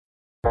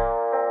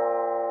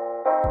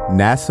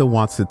NASA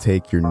wants to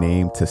take your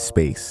name to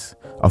space.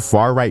 A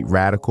far-right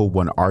radical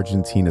won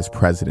Argentina's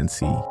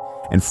presidency,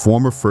 and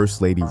former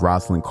First Lady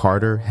Rosalynn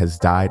Carter has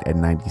died at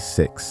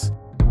 96.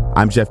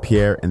 I'm Jeff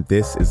Pierre, and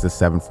this is The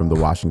 7 from The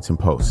Washington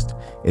Post.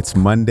 It's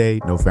Monday,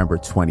 November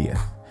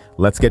 20th.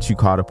 Let's get you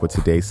caught up with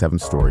today's 7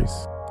 stories.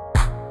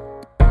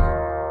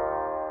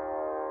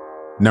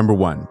 Number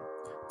 1.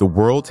 The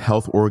World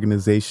Health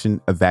Organization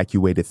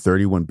evacuated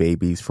 31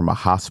 babies from a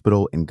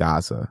hospital in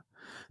Gaza.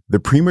 The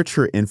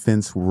premature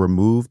infants were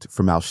removed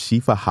from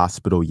Al-Shifa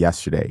Hospital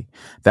yesterday.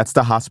 That's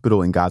the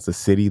hospital in Gaza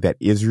City that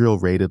Israel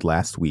raided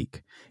last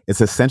week. It's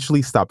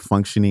essentially stopped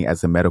functioning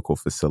as a medical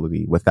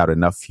facility without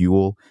enough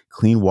fuel,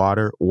 clean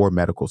water, or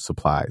medical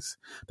supplies.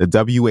 The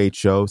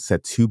WHO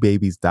said 2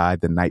 babies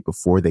died the night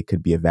before they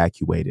could be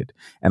evacuated,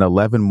 and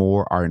 11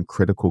 more are in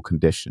critical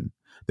condition.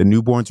 The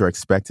newborns are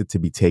expected to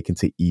be taken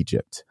to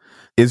Egypt.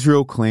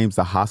 Israel claims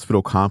the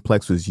hospital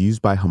complex was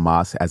used by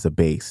Hamas as a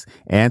base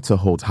and to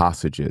hold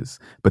hostages,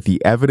 but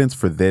the evidence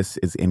for this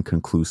is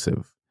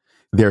inconclusive.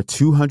 There are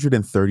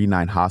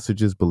 239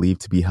 hostages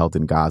believed to be held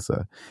in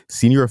Gaza.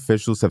 Senior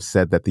officials have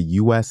said that the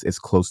U.S. is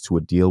close to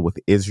a deal with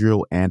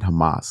Israel and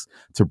Hamas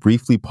to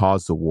briefly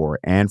pause the war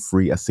and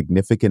free a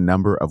significant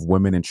number of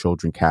women and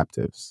children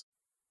captives.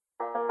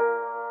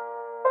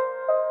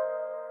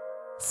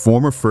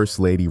 Former First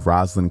Lady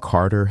Rosalynn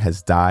Carter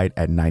has died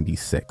at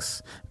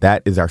 96.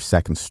 That is our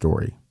second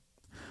story.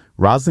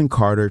 Rosalynn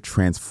Carter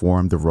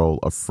transformed the role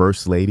of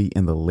First Lady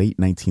in the late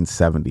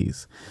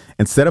 1970s.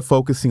 Instead of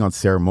focusing on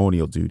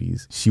ceremonial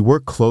duties, she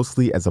worked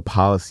closely as a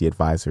policy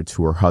advisor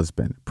to her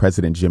husband,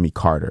 President Jimmy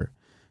Carter.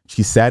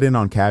 She sat in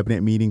on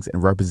cabinet meetings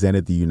and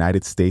represented the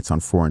United States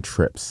on foreign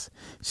trips.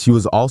 She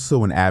was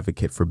also an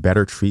advocate for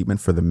better treatment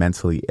for the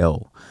mentally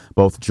ill,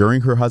 both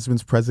during her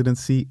husband's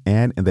presidency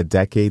and in the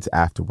decades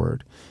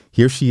afterward.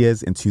 Here she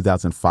is in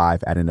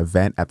 2005 at an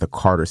event at the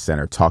Carter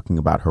Center talking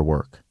about her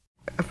work.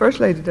 A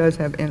First Lady does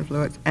have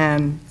influence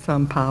and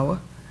some power.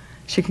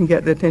 She can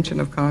get the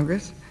attention of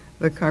Congress.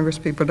 The Congress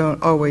people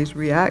don't always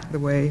react the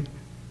way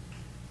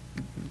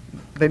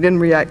they didn't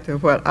react to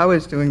what I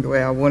was doing the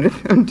way I wanted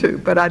them to,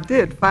 but I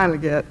did finally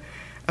get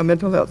a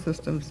Mental Health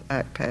Systems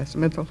Act passed,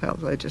 mental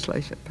health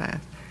legislation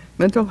passed,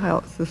 Mental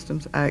Health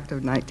Systems Act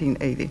of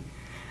 1980,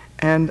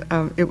 and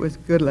it was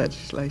good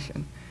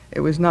legislation.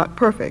 It was not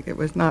perfect. It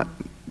was not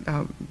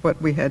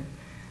what we had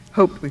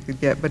hoped we could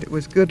get, but it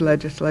was good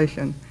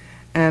legislation,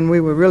 and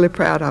we were really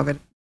proud of it.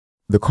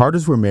 The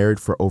Carters were married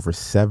for over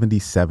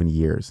 77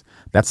 years.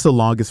 That's the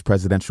longest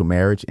presidential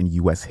marriage in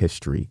U.S.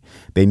 history.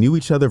 They knew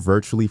each other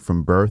virtually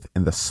from birth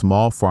in the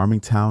small farming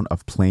town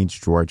of Plains,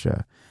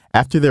 Georgia.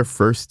 After their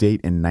first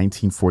date in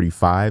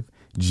 1945,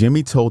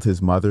 Jimmy told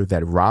his mother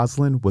that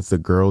Rosalynn was the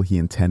girl he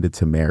intended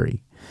to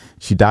marry.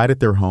 She died at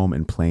their home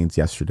in Plains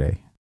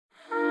yesterday.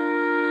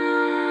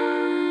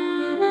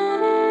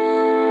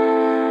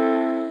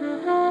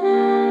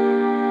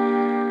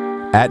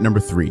 At number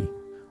 3.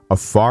 A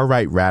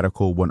far-right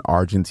radical won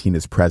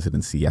Argentina's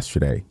presidency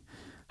yesterday.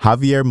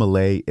 Javier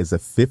Milei is a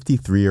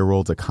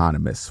 53-year-old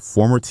economist,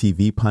 former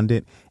TV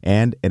pundit,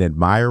 and an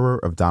admirer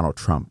of Donald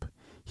Trump.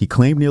 He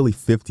claimed nearly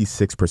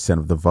 56%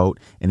 of the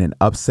vote in an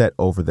upset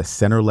over the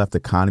center-left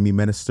economy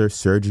minister,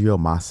 Sergio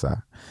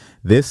Massa.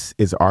 This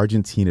is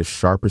Argentina's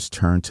sharpest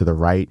turn to the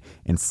right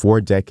in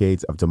 4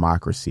 decades of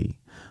democracy.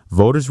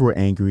 Voters were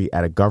angry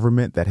at a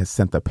government that has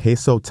sent the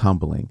peso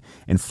tumbling,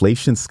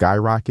 inflation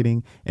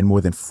skyrocketing, and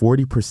more than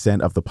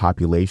 40% of the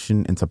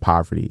population into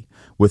poverty.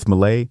 With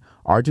Milei,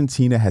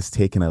 Argentina has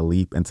taken a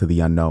leap into the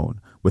unknown,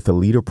 with a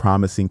leader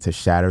promising to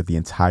shatter the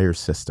entire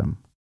system.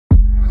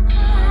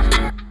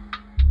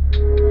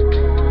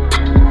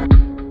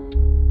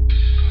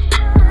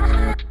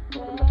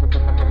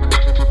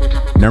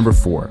 Number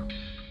 4.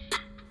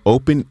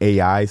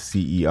 OpenAI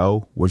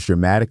CEO was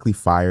dramatically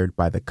fired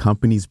by the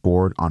company's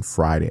board on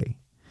Friday.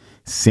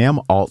 Sam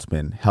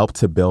Altman helped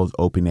to build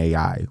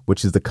OpenAI,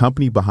 which is the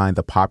company behind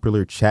the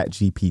popular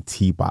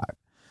ChatGPT bot.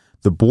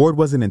 The board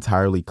wasn't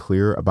entirely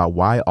clear about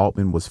why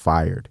Altman was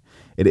fired.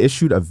 It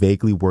issued a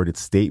vaguely worded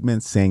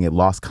statement saying it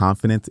lost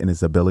confidence in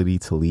his ability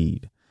to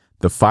lead.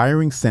 The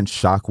firing sent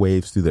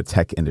shockwaves through the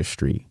tech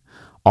industry.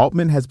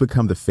 Altman has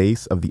become the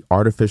face of the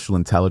artificial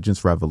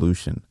intelligence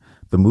revolution.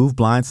 The move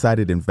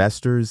blindsided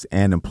investors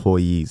and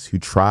employees who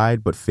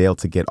tried but failed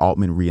to get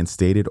Altman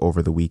reinstated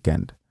over the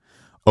weekend.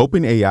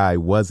 OpenAI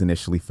was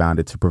initially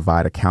founded to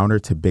provide a counter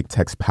to big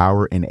tech's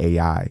power in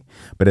AI,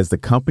 but as the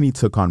company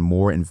took on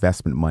more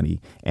investment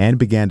money and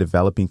began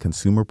developing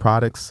consumer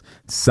products,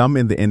 some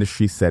in the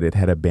industry said it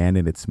had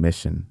abandoned its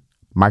mission.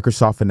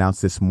 Microsoft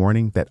announced this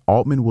morning that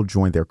Altman will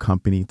join their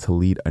company to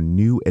lead a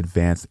new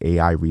advanced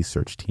AI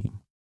research team.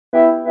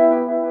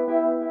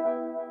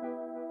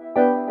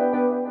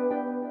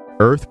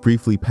 Earth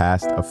briefly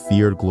passed a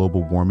feared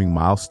global warming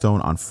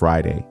milestone on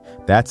Friday.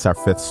 That's our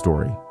 5th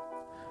story.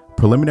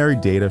 Preliminary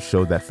data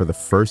showed that for the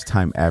first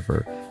time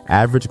ever,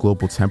 average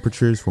global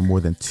temperatures were more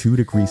than 2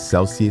 degrees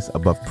Celsius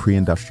above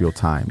pre-industrial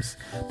times.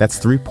 That's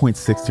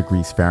 3.6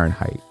 degrees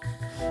Fahrenheit.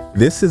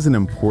 This is an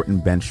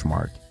important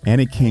benchmark, and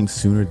it came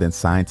sooner than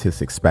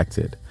scientists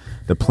expected.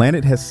 The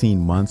planet has seen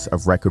months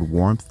of record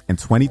warmth, and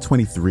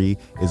 2023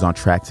 is on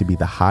track to be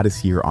the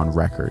hottest year on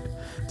record.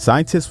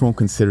 Scientists won't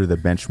consider the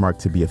benchmark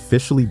to be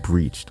officially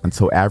breached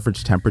until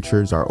average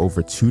temperatures are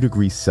over 2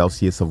 degrees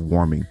Celsius of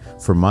warming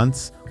for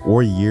months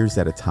or years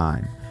at a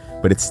time.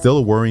 But it's still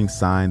a worrying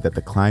sign that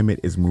the climate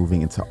is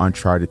moving into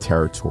uncharted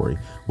territory,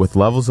 with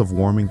levels of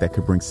warming that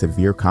could bring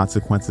severe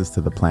consequences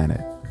to the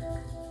planet.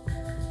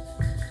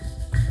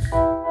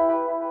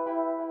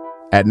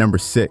 At number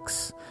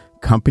 6,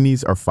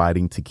 companies are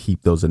fighting to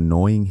keep those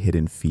annoying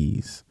hidden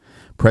fees.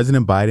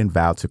 President Biden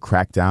vowed to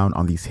crack down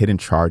on these hidden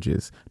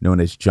charges known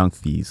as junk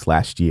fees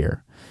last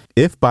year.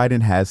 If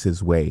Biden has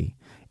his way,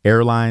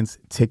 airlines,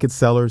 ticket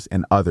sellers,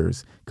 and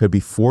others could be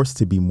forced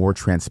to be more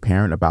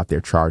transparent about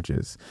their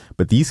charges.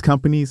 But these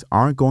companies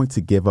aren't going to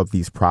give up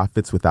these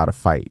profits without a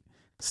fight.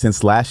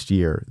 Since last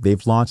year,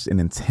 they've launched an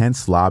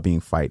intense lobbying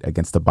fight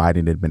against the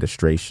Biden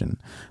administration.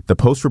 The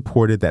Post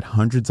reported that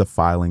hundreds of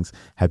filings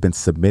have been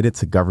submitted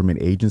to government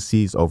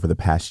agencies over the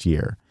past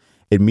year.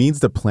 It means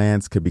the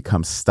plans could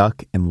become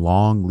stuck in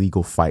long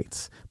legal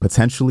fights,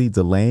 potentially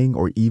delaying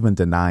or even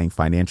denying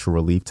financial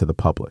relief to the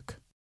public.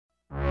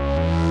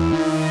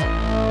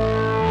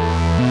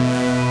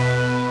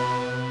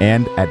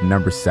 And at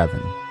number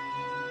 7,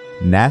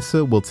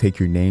 NASA will take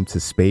your name to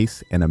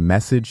space in a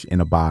message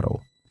in a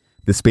bottle.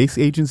 The space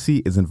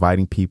agency is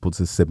inviting people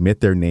to submit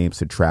their names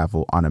to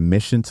travel on a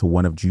mission to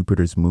one of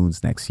Jupiter's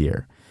moons next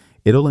year.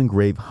 It'll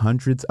engrave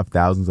hundreds of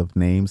thousands of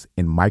names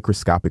in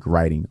microscopic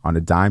writing on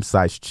a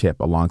dime-sized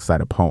chip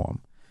alongside a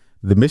poem.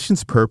 The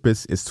mission's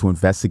purpose is to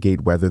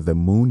investigate whether the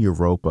moon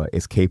Europa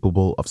is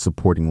capable of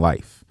supporting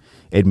life.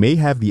 It may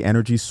have the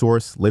energy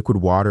source, liquid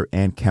water,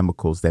 and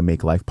chemicals that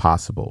make life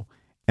possible.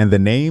 And the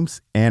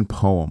names and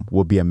poem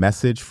will be a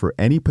message for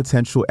any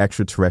potential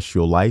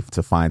extraterrestrial life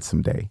to find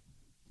someday.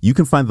 You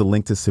can find the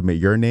link to submit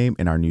your name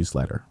in our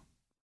newsletter.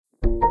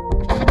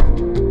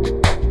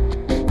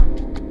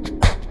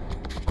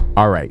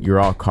 All right, you're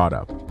all caught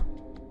up.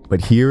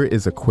 But here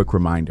is a quick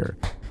reminder.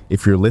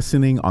 If you're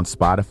listening on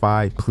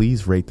Spotify,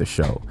 please rate the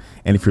show.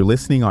 And if you're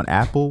listening on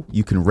Apple,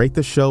 you can rate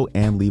the show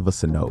and leave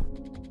us a note.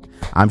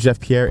 I'm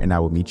Jeff Pierre, and I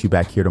will meet you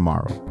back here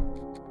tomorrow.